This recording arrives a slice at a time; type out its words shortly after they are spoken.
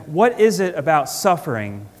what is it about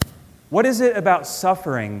suffering? What is it about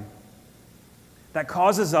suffering that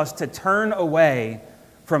causes us to turn away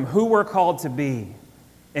from who we're called to be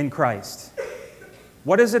in Christ?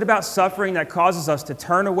 What is it about suffering that causes us to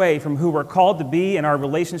turn away from who we're called to be in our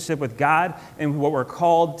relationship with God and what we're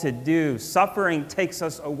called to do? Suffering takes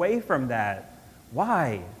us away from that.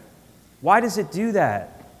 Why? Why does it do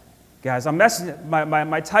that? Guys,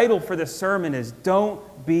 my title for this sermon is Don't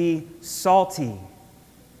Be Salty.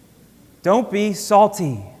 Don't be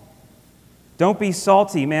salty. Don't be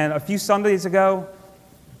salty, man. A few Sundays ago,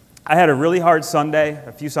 I had a really hard Sunday.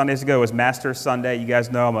 A few Sundays ago, it was Masters Sunday. You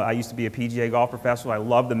guys know I used to be a PGA golf professional. I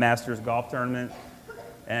love the Masters golf tournament.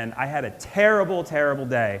 And I had a terrible, terrible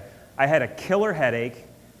day. I had a killer headache.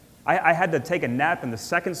 I had to take a nap in the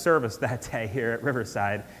second service that day here at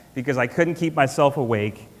Riverside because I couldn't keep myself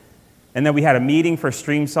awake. And then we had a meeting for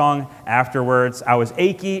Stream Song afterwards. I was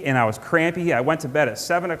achy and I was crampy. I went to bed at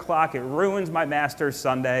 7 o'clock. It ruins my Masters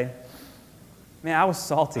Sunday. Man, I was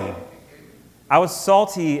salty. I was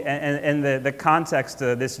salty in the context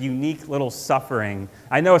of this unique little suffering.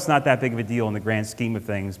 I know it's not that big of a deal in the grand scheme of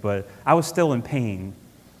things, but I was still in pain.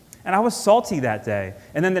 And I was salty that day.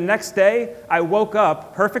 And then the next day, I woke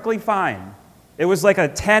up perfectly fine. It was like a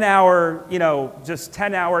 10-hour, just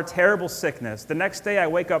 10-hour terrible sickness. The next day, I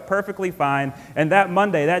wake up perfectly fine. And that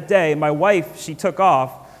Monday, that day, my wife, she took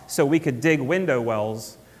off so we could dig window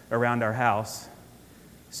wells around our house.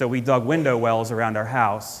 So we dug window wells around our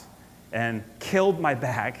house and killed my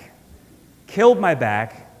back.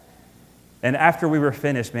 And after we were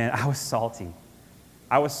finished, man, I was salty.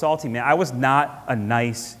 Man. I was not a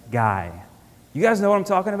nice guy. You guys know what I'm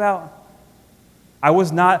talking about? I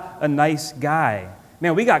was not a nice guy.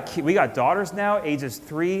 Man, we got daughters now, ages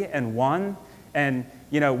 3 and 1, and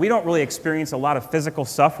we don't really experience a lot of physical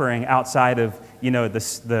suffering outside of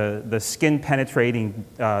the skin penetrating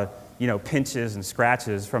pinches and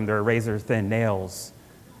scratches from their razor-thin nails,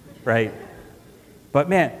 right? But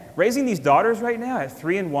man, raising these daughters right now at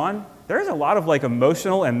 3 and 1, there's a lot of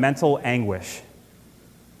emotional and mental anguish.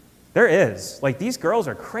 There is. These girls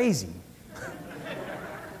are crazy.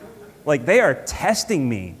 They are testing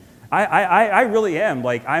me. I really am.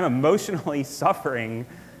 I'm emotionally suffering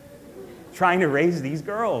trying to raise these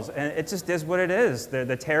girls. And it just is what it is. They're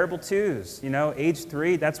the terrible twos, age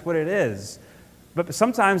 3, that's what it is. But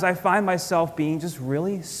sometimes I find myself being just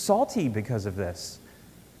really salty because of this.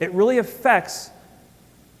 It really affects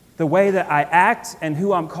the way that I act and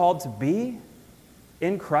who I'm called to be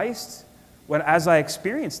in Christ as I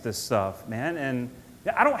experience this stuff, man. And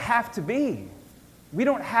I don't have to be. We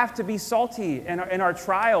don't have to be salty in our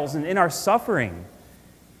trials and in our suffering.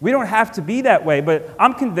 We don't have to be that way, but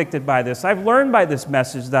I'm convicted by this. I've learned by this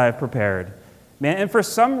message that I've prepared, man. And for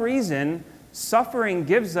some reason, suffering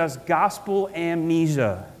gives us gospel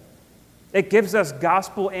amnesia. It gives us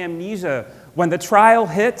gospel amnesia. When the trial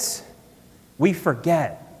hits, we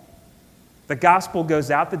forget. The gospel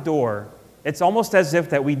goes out the door. It's almost as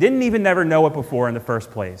if that we didn't even never know it before in the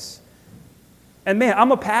first place. And man,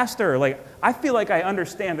 I'm a pastor. I feel like I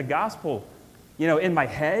understand the gospel, in my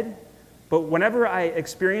head. But whenever I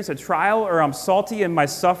experience a trial or I'm salty in my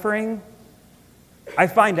suffering, I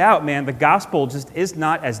find out, man, the gospel just is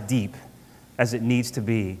not as deep as it needs to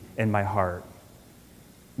be in my heart.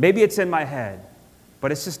 Maybe it's in my head,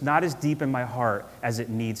 but it's just not as deep in my heart as it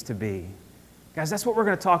needs to be. Guys, that's what we're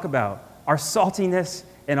going to talk about, our saltiness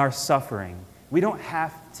and our suffering. We don't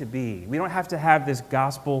have to be. We don't have to have this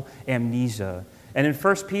gospel amnesia. And in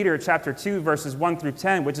 1 Peter chapter 2, verses 1 through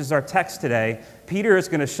 10, which is our text today, Peter is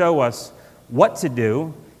going to show us what to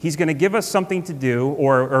do. He's going to give us something to do,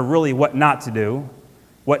 or really what not to do,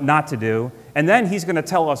 and then he's going to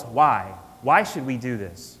tell us why. Why should we do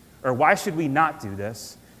this? Or why should we not do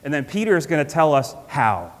this? And then Peter is going to tell us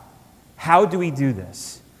how. How do we do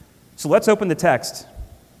this? So let's open the text.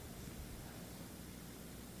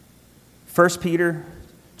 1 Peter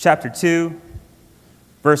chapter 2,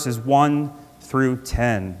 verses 1 through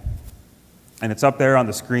 10. And it's up there on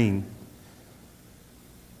the screen.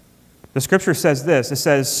 The scripture says this. It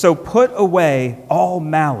says, "So put away all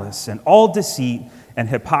malice and all deceit and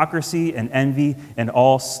hypocrisy and envy and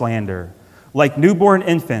all slander. Like newborn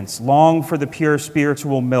infants, long for the pure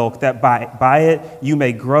spiritual milk, that by it you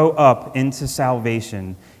may grow up into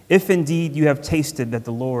salvation, if indeed you have tasted that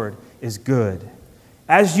the Lord is good.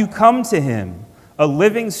 As you come to him, a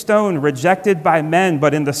living stone rejected by men,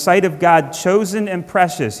 but in the sight of God chosen and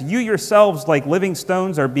precious, you yourselves, like living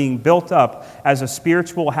stones, are being built up as a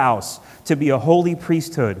spiritual house, to be a holy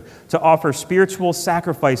priesthood, to offer spiritual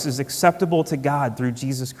sacrifices acceptable to God through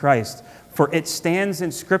Jesus Christ. For it stands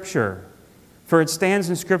in Scripture,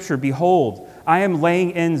 behold, I am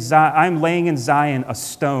laying in Zion a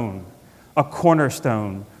stone, a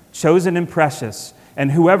cornerstone, chosen and precious,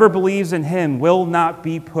 and whoever believes in him will not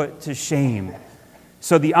be put to shame.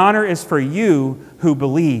 So the honor is for you who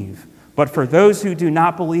believe, but for those who do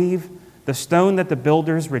not believe, the stone that the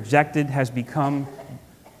builders rejected has become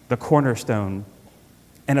the cornerstone,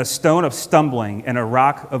 and a stone of stumbling and a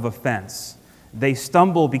rock of offense. They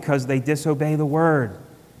stumble because they disobey the word,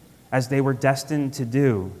 as they were destined to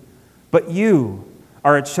do. But you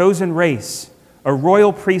are a chosen race, a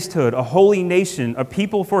royal priesthood, a holy nation, a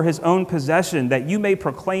people for his own possession, that you may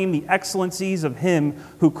proclaim the excellencies of him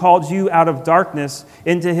who called you out of darkness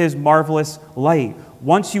into his marvelous light.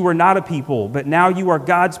 Once you were not a people, but now you are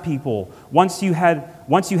God's people. Once you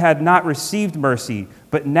had not received mercy,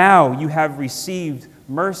 but now you have received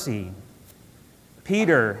mercy.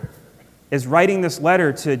 Peter is writing this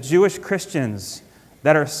letter to Jewish Christians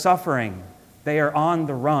that are suffering. They are on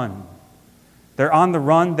the run. They're on the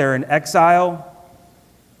run. They're in exile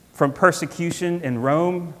from persecution in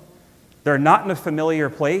Rome. They're not in a familiar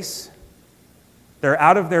place. They're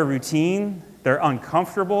out of their routine. They're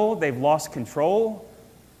uncomfortable. They've lost control.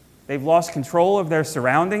 They've lost control of their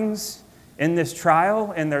surroundings in this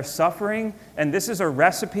trial and their suffering. And this is a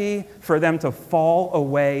recipe for them to fall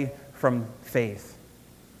away from faith,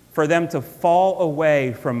 for them to fall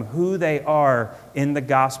away from who they are in the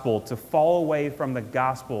gospel, to fall away from the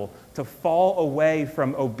gospel, to fall away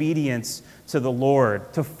from obedience to the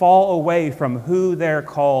Lord, to fall away from who they're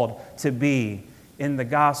called to be in the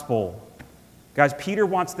gospel. Guys, Peter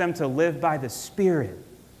wants them to live by the Spirit.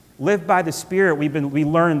 Live by the Spirit. We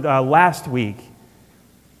learned last week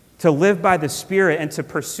to live by the Spirit and to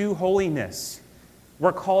pursue holiness.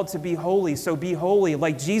 We're called to be holy, so be holy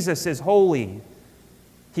like Jesus is holy.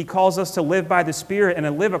 He calls us to live by the Spirit and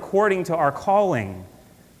to live according to our calling.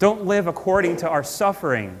 Don't live according to our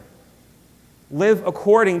suffering. Live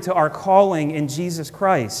according to our calling in Jesus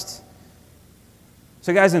Christ.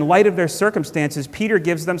 So guys, in light of their circumstances, Peter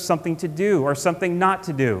gives them something to do or something not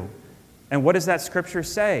to do. And what does that scripture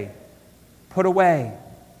say? Put away.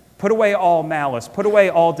 Put away all malice. Put away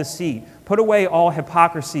all deceit. Put away all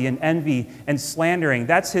hypocrisy and envy and slandering.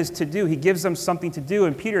 That's his to-do. He gives them something to do.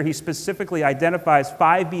 And Peter, he specifically identifies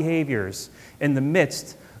 5 behaviors in the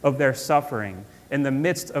midst of their suffering, in the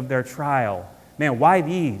midst of their trial. Man, why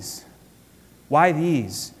these? Why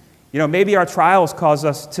these? You know, maybe our trials cause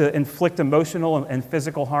us to inflict emotional and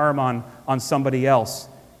physical harm on somebody else.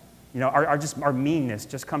 You know, our meanness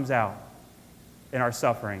just comes out in our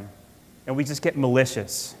suffering, and we just get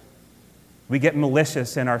malicious. We get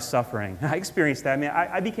malicious in our suffering. I experienced that.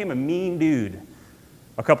 I became a mean dude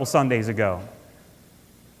a couple Sundays ago.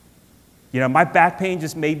 You know, my back pain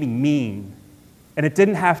just made me mean, and it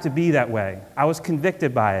didn't have to be that way. I was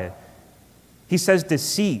convicted by it. He says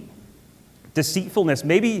deceit, deceitfulness.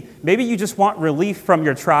 Maybe you just want relief from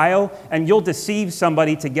your trial, and you'll deceive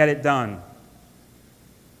somebody to get it done.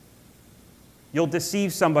 You'll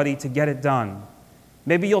deceive somebody to get it done.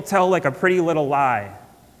 Maybe you'll tell like a pretty little lie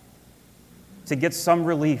to get some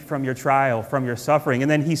relief from your trial, from your suffering. And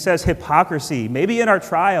then he says hypocrisy. Maybe in our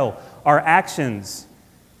trial, our actions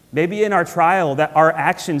that our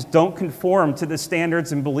actions don't conform to the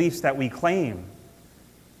standards and beliefs that we claim.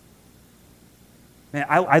 Man,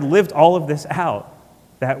 I lived all of this out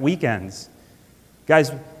that weekend.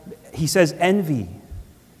 Guys, he says envy.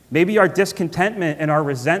 Maybe our discontentment and our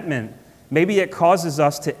resentment, maybe it causes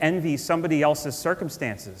us to envy somebody else's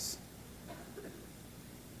circumstances.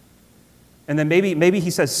 And then maybe he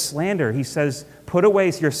says slander. He says, put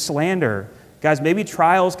away your slander. Guys, maybe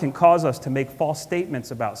trials can cause us to make false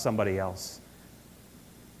statements about somebody else.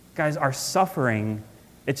 Guys, our suffering,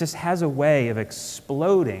 it just has a way of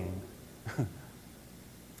exploding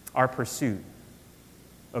our pursuit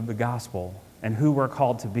of the gospel and who we're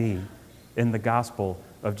called to be in the gospel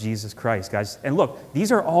of Jesus Christ, guys. And look,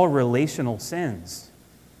 these are all relational sins.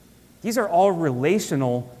 These are all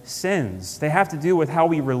relational sins. They have to do with how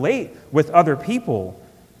we relate with other people.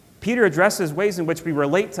 Peter addresses ways in which we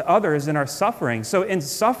relate to others in our suffering. So in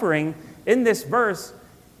suffering, in this verse,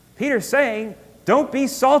 Peter's saying, don't be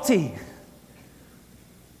salty.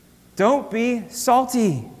 Don't be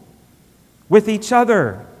salty with each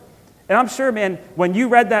other. And I'm sure, man, when you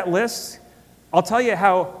read that list, I'll tell you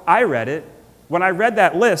how I read it. When I read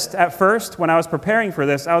that list at first, when I was preparing for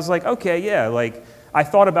this, I was like, okay, yeah, like, I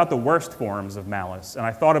thought about the worst forms of malice, and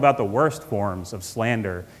I thought about the worst forms of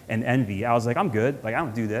slander and envy. I was like, I'm good. Like, I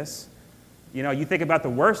don't do this. You know, you think about the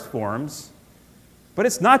worst forms, but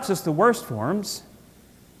it's not just the worst forms.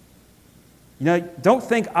 You know, don't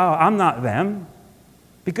think, oh, I'm not them,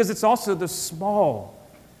 because it's also the small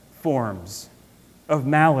forms of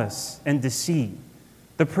malice and deceit,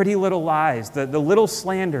 the pretty little lies, the little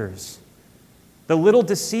slanders, the little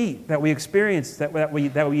deceit that we experience, that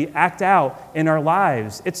we act out in our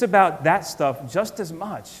lives. It's about that stuff just as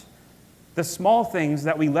much. The small things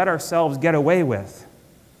that we let ourselves get away with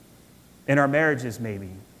in our marriages maybe,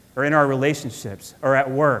 or in our relationships, or at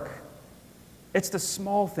work. It's the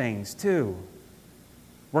small things too.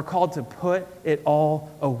 We're called to put it all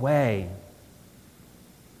away.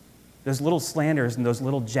 Those little slanders and those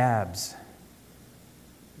little jabs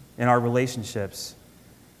in our relationships.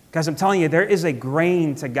 Guys, I'm telling you, there is a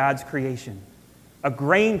grain to God's creation. A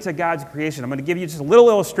grain to God's creation. I'm going to give you just a little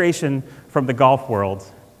illustration from the golf world.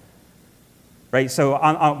 Right? So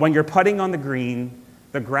when you're putting on the green,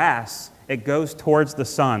 the grass, it goes towards the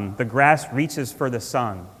sun. The grass reaches for the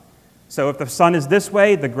sun. So if the sun is this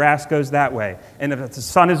way, the grass goes that way. And if the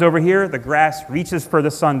sun is over here, the grass reaches for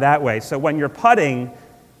the sun that way. So when you're putting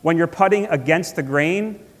against the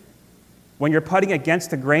grain,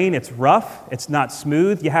 it's rough, it's not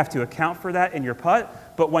smooth. You have to account for that in your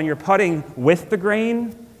putt. But when you're putting with the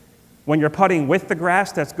grain, when you're putting with the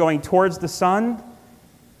grass that's going towards the sun,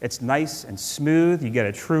 it's nice and smooth. You get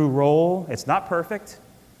a true roll. It's not perfect,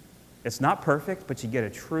 but you get a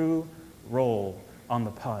true roll on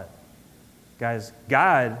the putt. Guys,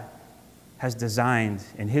 God has designed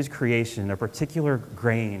in His creation a particular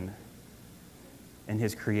grain in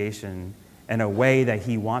His creation and a way that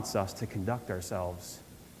He wants us to conduct ourselves.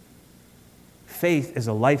 Faith is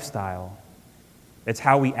a lifestyle. It's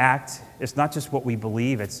how we act. It's not just what we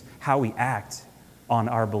believe, it's how we act on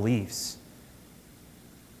our beliefs.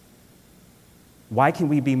 Why can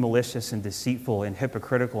we be malicious and deceitful and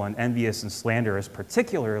hypocritical and envious and slanderous,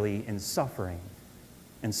 particularly in suffering?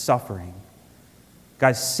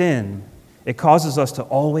 Guys, sin, it causes us to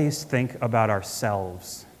always think about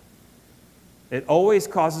ourselves. It always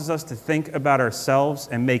causes us to think about ourselves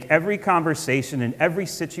and make every conversation and every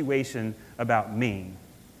situation about me.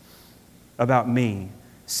 About me.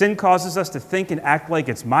 Sin causes us to think and act like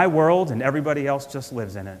it's my world and everybody else just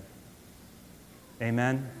lives in it.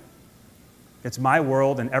 Amen? It's my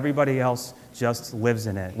world and everybody else just lives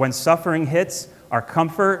in it. When suffering hits, our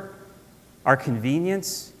comfort, our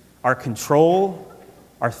convenience, our control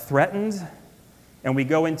are threatened, and we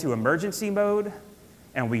go into emergency mode,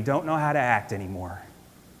 and we don't know how to act anymore.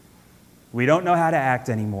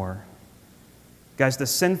 Guys, the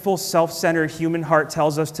sinful, self-centered human heart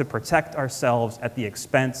tells us to protect ourselves at the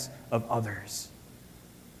expense of others.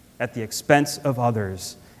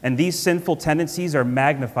 And these sinful tendencies are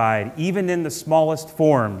magnified even in the smallest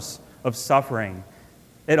forms of suffering.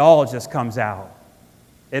 It all just comes out.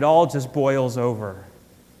 It all just boils over.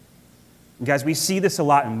 And guys, we see this a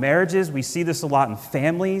lot in marriages. We see this a lot in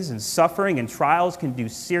families. And suffering and trials can do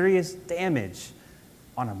serious damage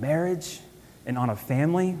on a marriage and on a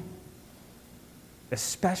family,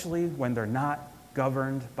 especially when they're not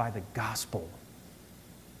governed by the gospel.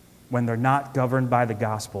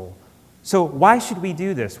 So why should we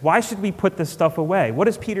do this? Why should we put this stuff away? What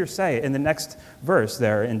does Peter say in the next verse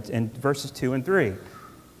there in verses 2 and 3?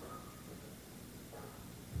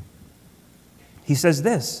 He says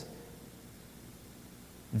this,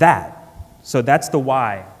 so that's the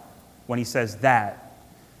why when he says that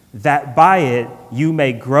by it you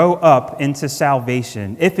may grow up into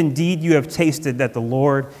salvation, if indeed you have tasted that the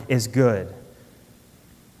Lord is good.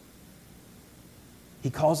 He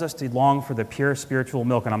calls us to long for the pure spiritual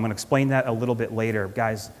milk, and I'm going to explain that a little bit later.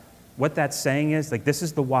 Guys, what that's saying is, this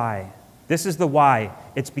is the why.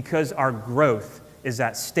 It's because our growth is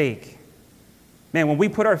at stake. Man, when we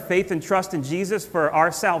put our faith and trust in Jesus for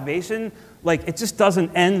our salvation, it just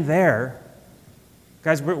doesn't end there.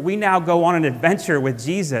 Guys, we now go on an adventure with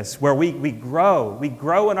Jesus where we grow. We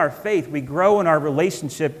grow in our faith. We grow in our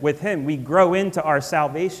relationship with Him. We grow into our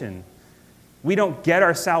salvation. We don't get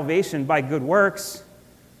our salvation by good works,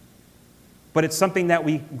 but it's something that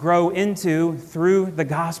we grow into through the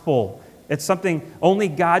gospel. It's something only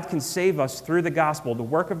God can save us through the gospel, the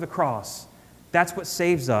work of the cross. That's what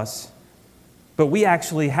saves us. But we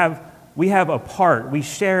actually have a part. We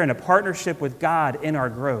share in a partnership with God in our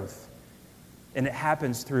growth. And it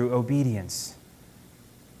happens through obedience.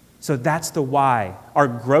 So that's the why. Our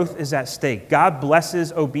growth is at stake. God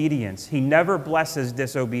blesses obedience. He never blesses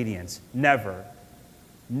disobedience. Never.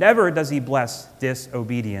 Never does He bless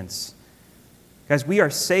disobedience. Guys, we are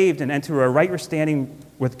saved and enter a right standing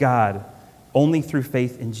with God only through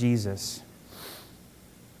faith in Jesus.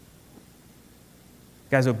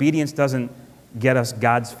 Guys, obedience doesn't get us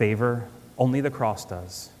God's favor. Only the cross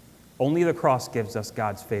does. Only the cross gives us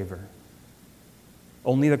God's favor.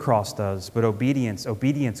 Only the cross does. But obedience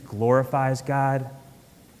glorifies God.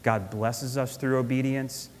 God blesses us through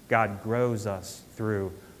obedience. God grows us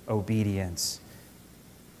through obedience.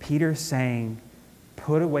 Peter's saying,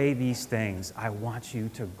 put away these things. I want you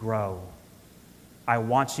to grow. I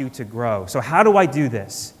want you to grow. So how do I do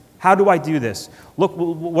this? How do I do this? Look,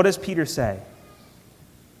 what does Peter say?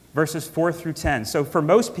 Verses 4 through 10. So for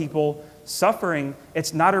most people, suffering,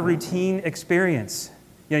 it's not a routine experience.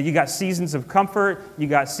 You know, you got seasons of comfort, you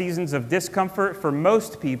got seasons of discomfort. For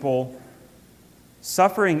most people,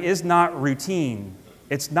 suffering is not routine.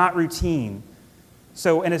 It's not routine.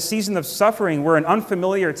 So in a season of suffering, we're in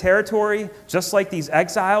unfamiliar territory, just like these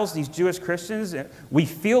exiles, these Jewish Christians. We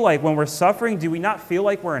feel like when we're suffering, do we not feel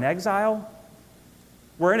like we're in exile?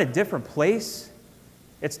 We're in a different place.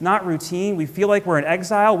 It's not routine. We feel like we're in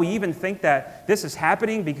exile. We even think that this is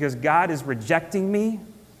happening because God is rejecting me.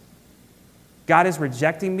 God is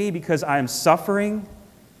rejecting me because I am suffering.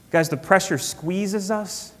 Guys, the pressure squeezes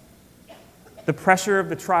us. The pressure of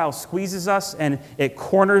the trial squeezes us and it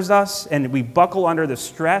corners us, and we buckle under the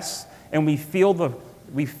stress, and we feel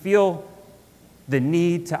the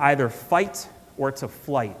need to either fight or to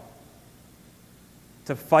flight.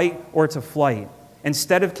 To fight or to flight.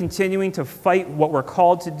 Instead of continuing to fight what we're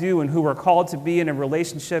called to do and who we're called to be in a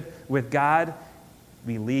relationship with God,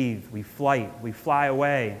 we leave, we flight, we fly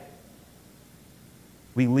away.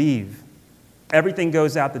 We leave. Everything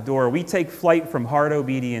goes out the door. We take flight from hard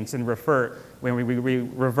obedience and when we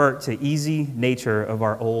revert to easy nature of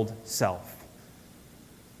our old self.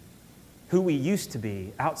 Who we used to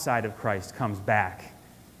be outside of Christ comes back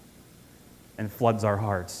and floods our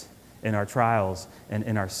hearts in our trials and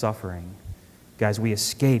in our suffering. Guys, we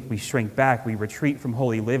escape, we shrink back, we retreat from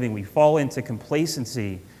holy living, we fall into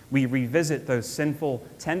complacency, we revisit those sinful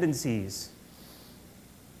tendencies.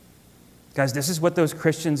 Guys, this is what those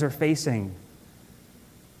Christians are facing.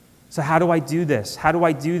 So how do I do this? How do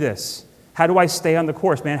I do this? How do I stay on the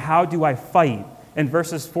course? Man, how do I fight? In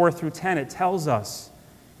verses 4 through 10, it tells us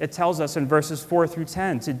in verses 4 through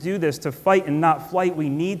 10, to do this, to fight and not flight, we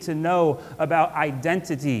need to know about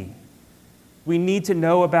identity. We need to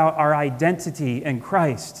know about our identity in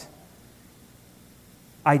Christ.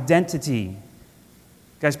 Identity.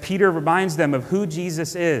 Guys, Peter reminds them of who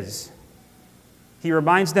Jesus is. He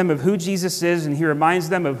reminds them of who Jesus is, and he reminds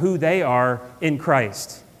them of who they are in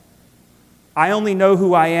Christ. I only know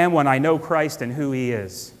who I am when I know Christ and who he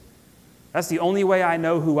is. That's the only way I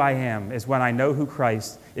know who I am, is when I know who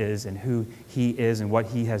Christ is and who he is and what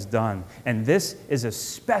he has done. And this is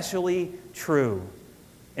especially true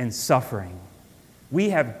in suffering. We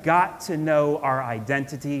have got to know our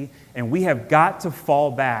identity, and we have got to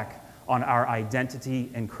fall back on our identity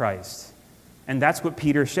in Christ. And that's what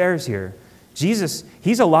Peter shares here. Jesus,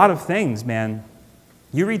 he's a lot of things, man.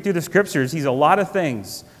 You read through the scriptures, he's a lot of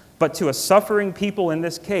things. But to a suffering people in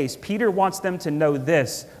this case, Peter wants them to know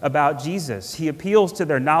this about Jesus. He appeals to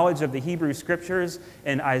their knowledge of the Hebrew scriptures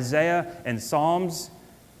in Isaiah and Psalms.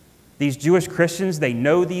 These Jewish Christians, they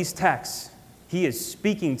know these texts. He is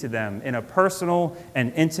speaking to them in a personal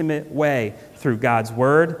and intimate way through God's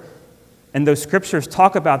word. And those scriptures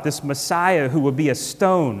talk about this Messiah who will be a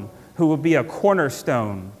stone, who will be a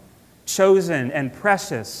cornerstone, chosen and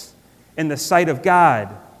precious in the sight of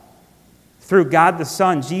God. Through God the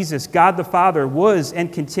Son, Jesus, God the Father was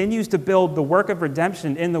and continues to build the work of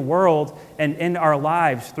redemption in the world and in our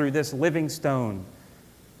lives through this living stone,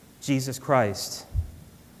 Jesus Christ.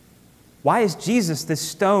 Why is Jesus this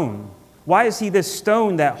stone? Why is he this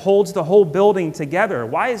stone that holds the whole building together?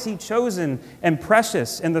 Why is he chosen and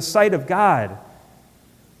precious in the sight of God?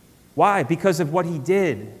 Why? Because of what he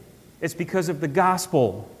did. It's because of the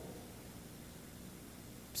gospel.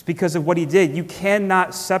 It's because of what he did. You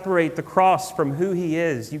cannot separate the cross from who he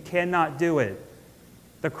is. You cannot do it.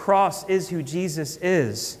 The cross is who Jesus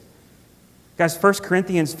is. Guys, 1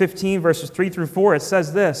 Corinthians 15, verses 3 through 4, it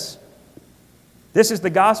says this. This is the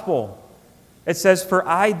gospel. It says, "For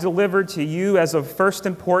I delivered to you as of first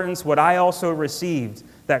importance what I also received,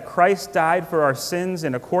 that Christ died for our sins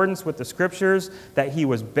in accordance with the Scriptures, that he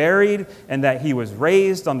was buried, and that he was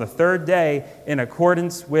raised on the third day in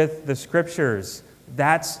accordance with the Scriptures."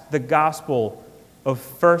 That's the gospel of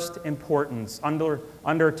first importance.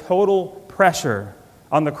 Under total pressure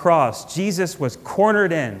on the cross, Jesus was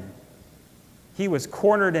cornered in. He was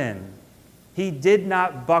cornered in. He did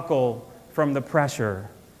not buckle from the pressure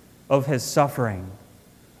of his suffering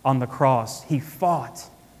on the cross. He fought.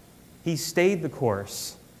 He stayed the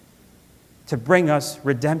course to bring us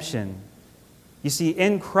redemption. You see,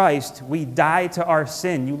 in Christ, we die to our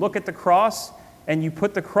sin. You look at the cross and you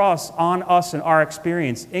put the cross on us and our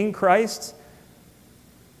experience. In Christ,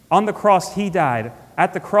 on the cross, he died.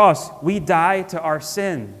 At the cross, we die to our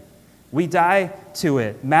sin. We die to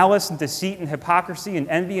it. Malice and deceit and hypocrisy and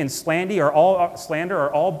envy and slander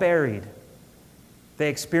are all buried. They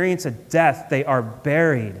experience a death. They are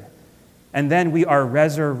buried. And then we are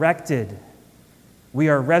resurrected. We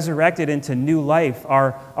are resurrected into new life.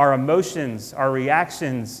 Our emotions, our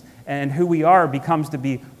reactions, and who we are becomes to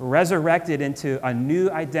be resurrected into a new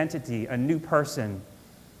identity, a new person,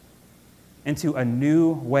 into a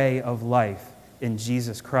new way of life in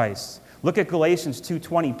Jesus Christ. Look at Galatians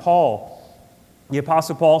 2:20. The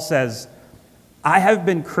Apostle Paul says, I have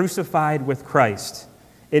been crucified with Christ.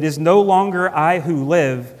 It is no longer I who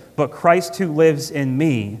live, but Christ who lives in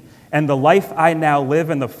me. And the life I now live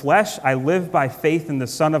in the flesh, I live by faith in the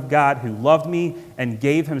Son of God who loved me and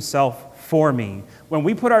gave himself for me. When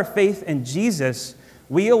we put our faith in Jesus,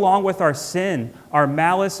 we, along with our sin, our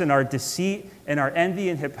malice and our deceit and our envy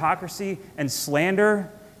and hypocrisy and slander,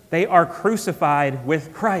 they are crucified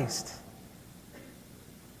with Christ.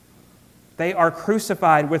 They are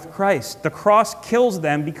crucified with Christ. The cross kills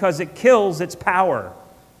them because it kills its power.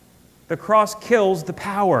 The cross kills the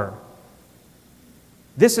power.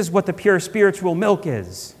 This is what the pure spiritual milk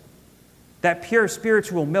is. That pure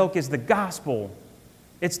spiritual milk is the gospel.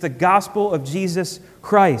 It's the gospel of Jesus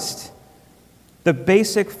Christ. The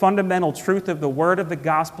basic fundamental truth of the word of the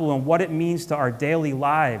gospel and what it means to our daily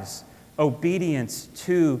lives. Obedience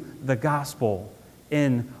to the gospel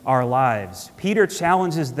in our lives. Peter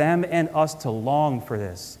challenges them and us to long for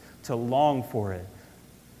this, to long for it.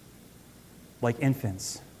 Like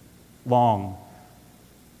infants long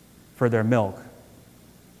for their milk.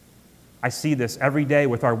 I see this every day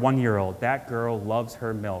with our 1-year-old. That girl loves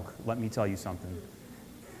her milk. Let me tell you something.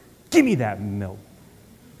 Give me that milk.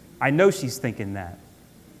 I know she's thinking that.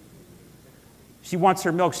 She wants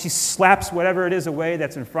her milk. She slaps whatever it is away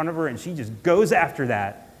that's in front of her, and she just goes after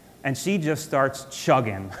that. And she just starts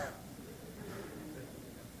chugging.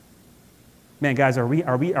 Man, guys, are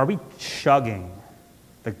we chugging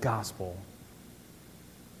the gospel?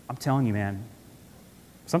 I'm telling you, man.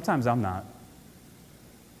 Sometimes I'm not.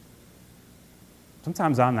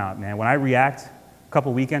 Sometimes I'm not, man. When I react a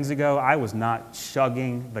couple weekends ago, I was not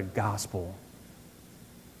chugging the gospel.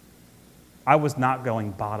 I was not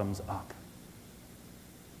going bottoms up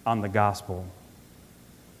on the gospel.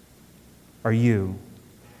 Are you?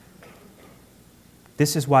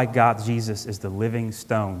 This is why God, Jesus, is the living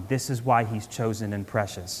stone. This is why he's chosen and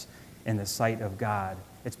precious in the sight of God.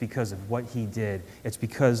 It's because of what he did. It's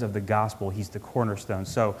because of the gospel. He's the cornerstone.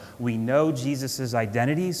 So we know Jesus'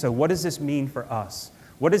 identity. So what does this mean for us?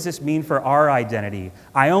 What does this mean for our identity?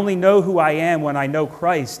 I only know who I am when I know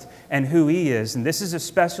Christ and who he is. And this is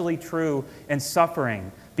especially true in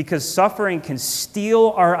suffering, because suffering can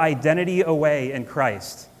steal our identity away in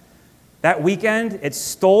Christ. That weekend, it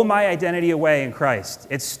stole my identity away in Christ.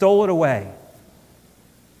 It stole it away.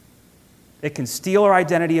 It can steal our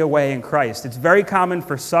identity away in Christ. It's very common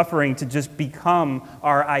for suffering to just become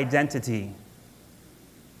our identity.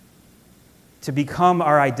 To become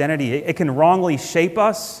our identity. It can wrongly shape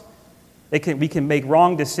us. We can make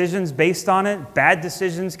wrong decisions based on it. Bad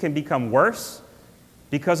decisions can become worse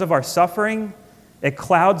because of our suffering. It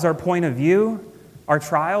clouds our point of view, our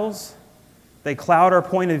trials. They cloud our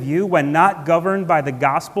point of view. When not governed by the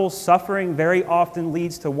gospel, suffering very often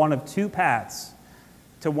leads to one of two paths.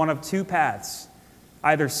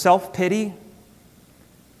 Either self-pity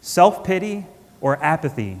or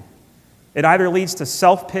apathy. It either leads to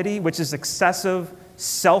self-pity, which is excessive,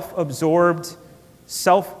 self-absorbed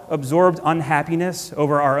unhappiness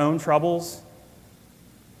over our own troubles,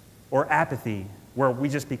 or apathy, where we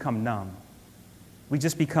just become numb. We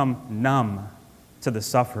just become numb to the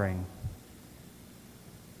suffering.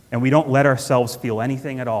 And we don't let ourselves feel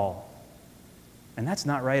anything at all. And that's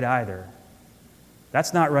not right either.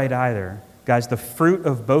 Guys, the fruit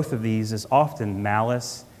of both of these is often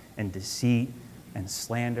malice and deceit and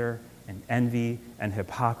slander and envy and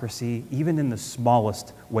hypocrisy, even in the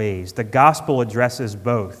smallest ways. The gospel addresses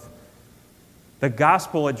both. The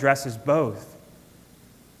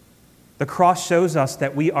cross shows us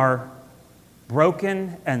that we are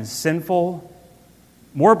broken and sinful,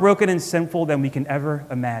 more broken and sinful than we can ever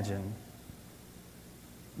imagine.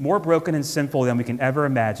 But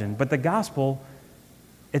the gospel,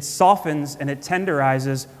 it softens and it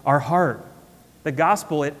tenderizes our heart. The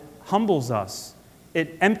gospel, it humbles us.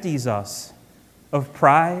 It empties us of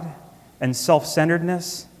pride and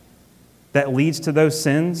self-centeredness that leads to those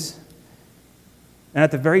sins. And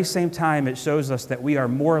at the very same time, it shows us that we are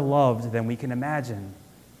more loved than we can imagine.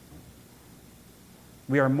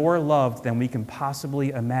 We are more loved than we can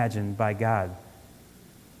possibly imagine by God,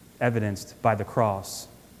 evidenced by the cross.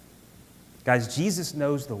 Guys, Jesus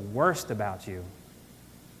knows the worst about you.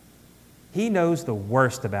 He knows the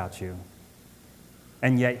worst about you.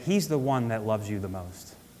 And yet he's the one that loves you the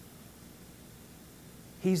most.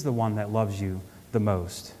 He's the one that loves you the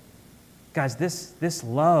most. Guys, this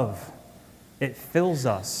love, it fills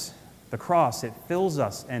us. The cross, it fills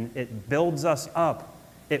us and it builds us up.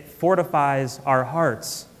 It fortifies our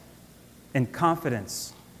hearts in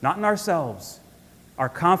confidence, not in ourselves, our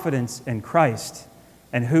confidence in Christ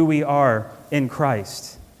and who we are in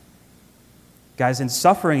Christ. Guys, in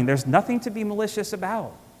suffering, there's nothing to be malicious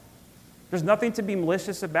about. There's nothing to be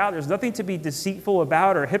malicious about. There's nothing to be deceitful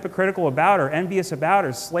about or hypocritical about or envious about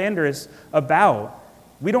or slanderous about.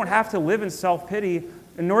 We don't have to live in self-pity,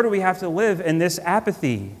 nor do we have to live in this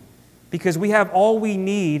apathy, because we have all we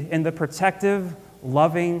need in the protective,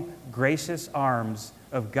 loving, gracious arms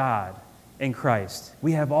of God in Christ.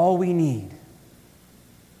 We have all we need.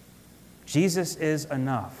 Jesus is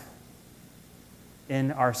enough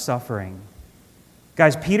in our suffering.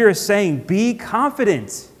 Guys, Peter is saying, be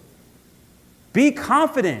confident. Be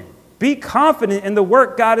confident. Be confident in the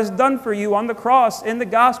work God has done for you on the cross, in the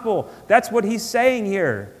gospel. That's what he's saying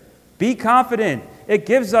here. Be confident. It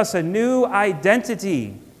gives us a new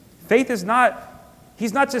identity. Faith is not,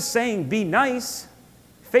 he's not just saying be nice.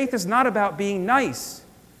 Faith is not about being nice.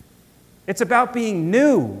 It's about being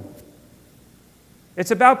new.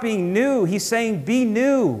 It's about being new. He's saying be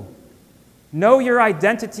new. Know your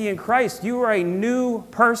identity in Christ. You are a new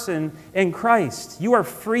person in Christ. You are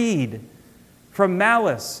freed from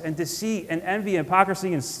malice and deceit and envy and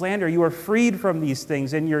hypocrisy and slander. You are freed from these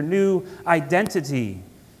things in your new identity.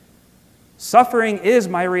 Suffering is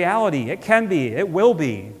my reality. It can be. It will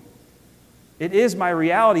be. It is my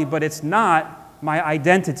reality, but it's not my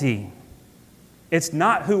identity. It's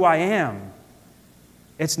not who I am.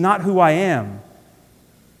 It's not who I am.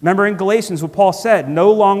 Remember in Galatians what Paul said,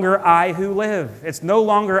 no longer I who live. It's no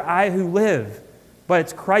longer I who live, but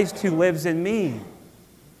it's Christ who lives in me.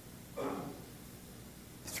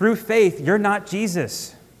 Through faith, you're not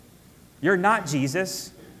Jesus. You're not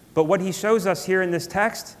Jesus. But what he shows us here in this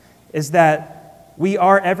text is that we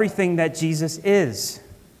are everything that Jesus is.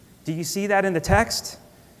 Do you see that in the text?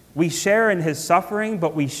 We share in his suffering,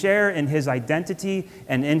 but we share in his identity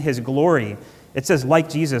and in his glory. It says, like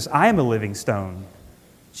Jesus, I am a living stone.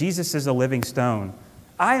 Jesus is a living stone.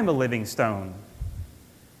 I am a living stone.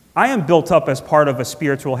 I am built up as part of a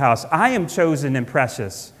spiritual house. I am chosen and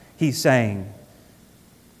precious, he's saying.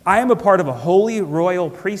 I am a part of a holy royal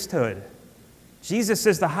priesthood. Jesus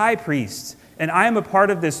is the high priest, and I am a part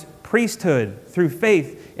of this priesthood through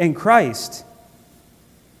faith in Christ.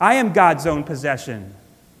 I am God's own possession.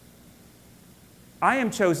 I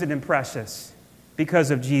am chosen and precious because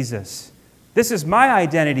of Jesus. This is my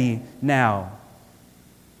identity now.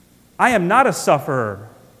 I am not a sufferer.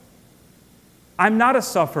 I'm not a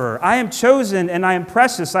sufferer. I am chosen and I am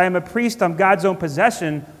precious. I am a priest. I'm God's own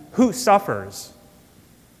possession. Who suffers?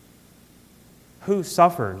 Who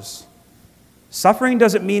suffers? Suffering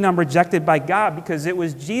doesn't mean I'm rejected by God, because it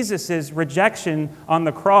was Jesus' rejection on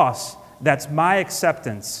the cross. That's my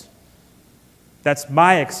acceptance. That's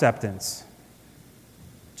my acceptance.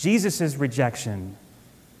 Jesus' rejection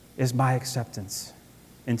is my acceptance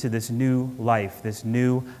into this new life, this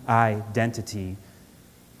new identity.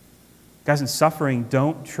 Guys, in suffering,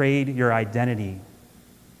 don't trade your identity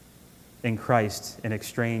in Christ in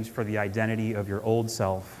exchange for the identity of your old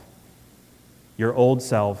self. Your old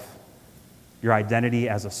self, your identity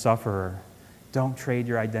as a sufferer. Don't trade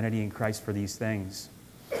your identity in Christ for these things.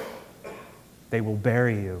 They will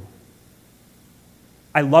bury you.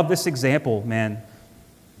 I love this example, man.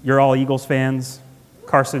 You're all Eagles fans.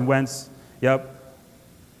 Carson Wentz. Yep.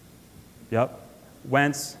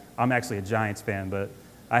 Wentz. I'm actually a Giants fan, but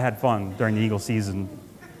I had fun during the Eagles season.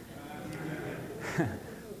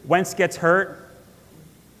 Wentz gets hurt.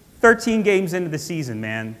 13 games into the season,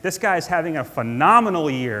 man. This guy's having a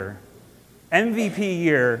phenomenal year. MVP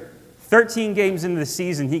year. 13 games into the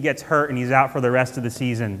season, he gets hurt and he's out for the rest of the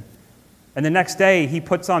season. And the next day, he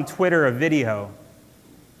puts on Twitter a video.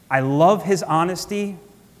 I love his honesty.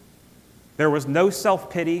 There was no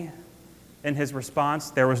self-pity in his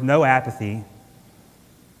response. There was no apathy.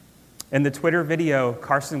 In the Twitter video,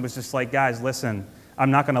 Carson was just like, guys, listen,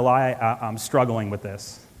 I'm not going to lie, I'm struggling with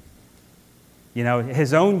this. You know,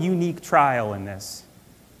 his own unique trial in this.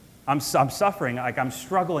 I'm suffering, like I'm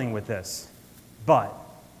struggling with this. But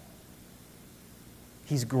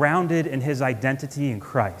he's grounded in his identity in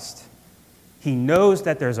Christ. He knows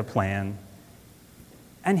that there's a plan,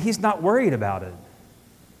 and he's not worried about it.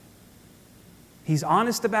 He's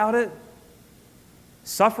honest about it.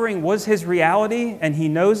 Suffering was his reality, and he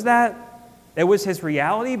knows that. It was his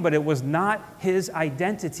reality, but it was not his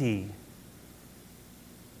identity.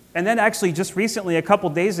 And then actually just recently, a couple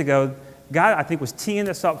days ago, God, I think, was teeing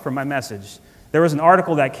this up for my message. There was an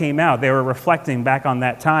article that came out. They were reflecting back on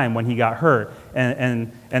that time when he got hurt.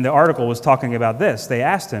 And the article was talking about this. They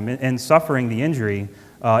asked him, in suffering the injury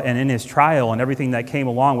and in his trial and everything that came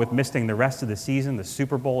along with missing the rest of the season, the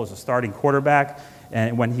Super Bowl as a starting quarterback,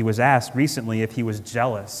 and when he was asked recently if he was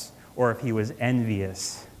jealous or if he was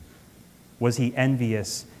envious. Was he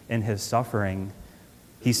envious in his suffering?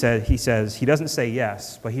 He says, he doesn't say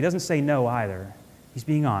yes, but he doesn't say no either. He's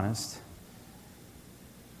being honest.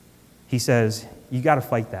 He says, you got to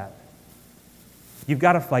fight that. You've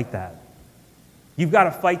got to fight that. You've got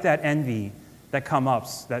to fight that envy that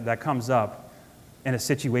comes up in a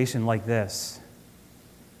situation like this.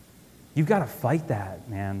 You've got to fight that,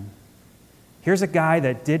 man. Here's a guy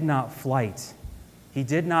that did not flight. He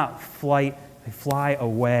did not fly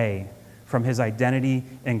away from his identity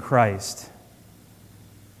in Christ.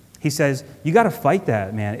 He says, you got to fight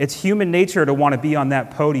that, man. It's human nature to want to be on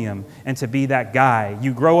that podium and to be that guy.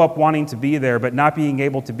 You grow up wanting to be there, but not being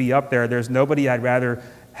able to be up there. There's nobody I'd rather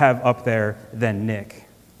have up there than Nick.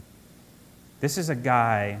 This is a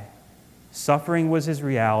guy, suffering was his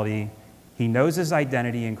reality. He knows his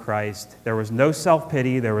identity in Christ. There was no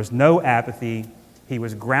self-pity. There was no apathy. He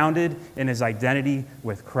was grounded in his identity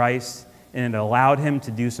with Christ, and it allowed him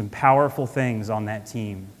to do some powerful things on that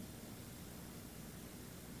team.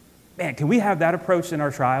 Man, can we have that approach in our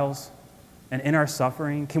trials and in our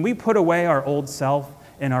suffering? Can we put away our old self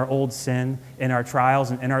and our old sin in our trials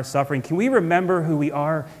and in our suffering? Can we remember who we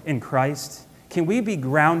are in Christ? Can we be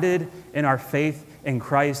grounded in our faith in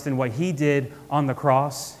Christ and what he did on the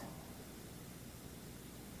cross?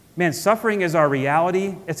 Man, suffering is our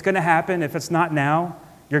reality. It's going to happen if it's not now.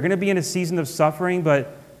 You're going to be in a season of suffering,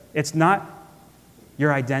 but it's not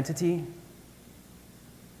your identity.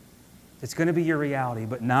 It's going to be your reality,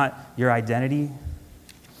 but not your identity.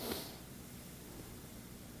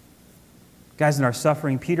 Guys, in our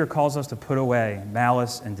suffering, Peter calls us to put away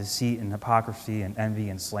malice and deceit and hypocrisy and envy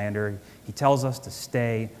and slander. He tells us to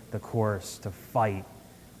stay the course, to fight.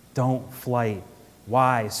 Don't flight.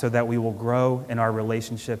 Why? So that we will grow in our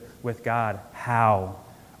relationship with God. How?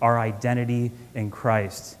 Our identity in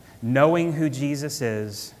Christ. Knowing who Jesus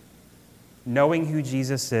is,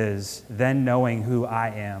 then knowing who I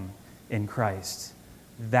am in Christ.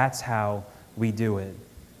 That's how we do it.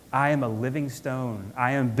 I am a living stone.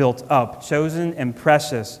 I am built up, chosen and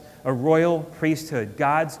precious, a royal priesthood,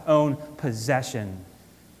 God's own possession.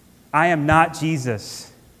 I am not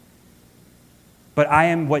Jesus, but I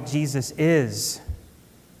am what Jesus is.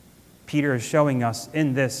 Peter is showing us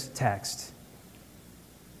in this text.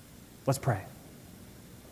 Let's pray.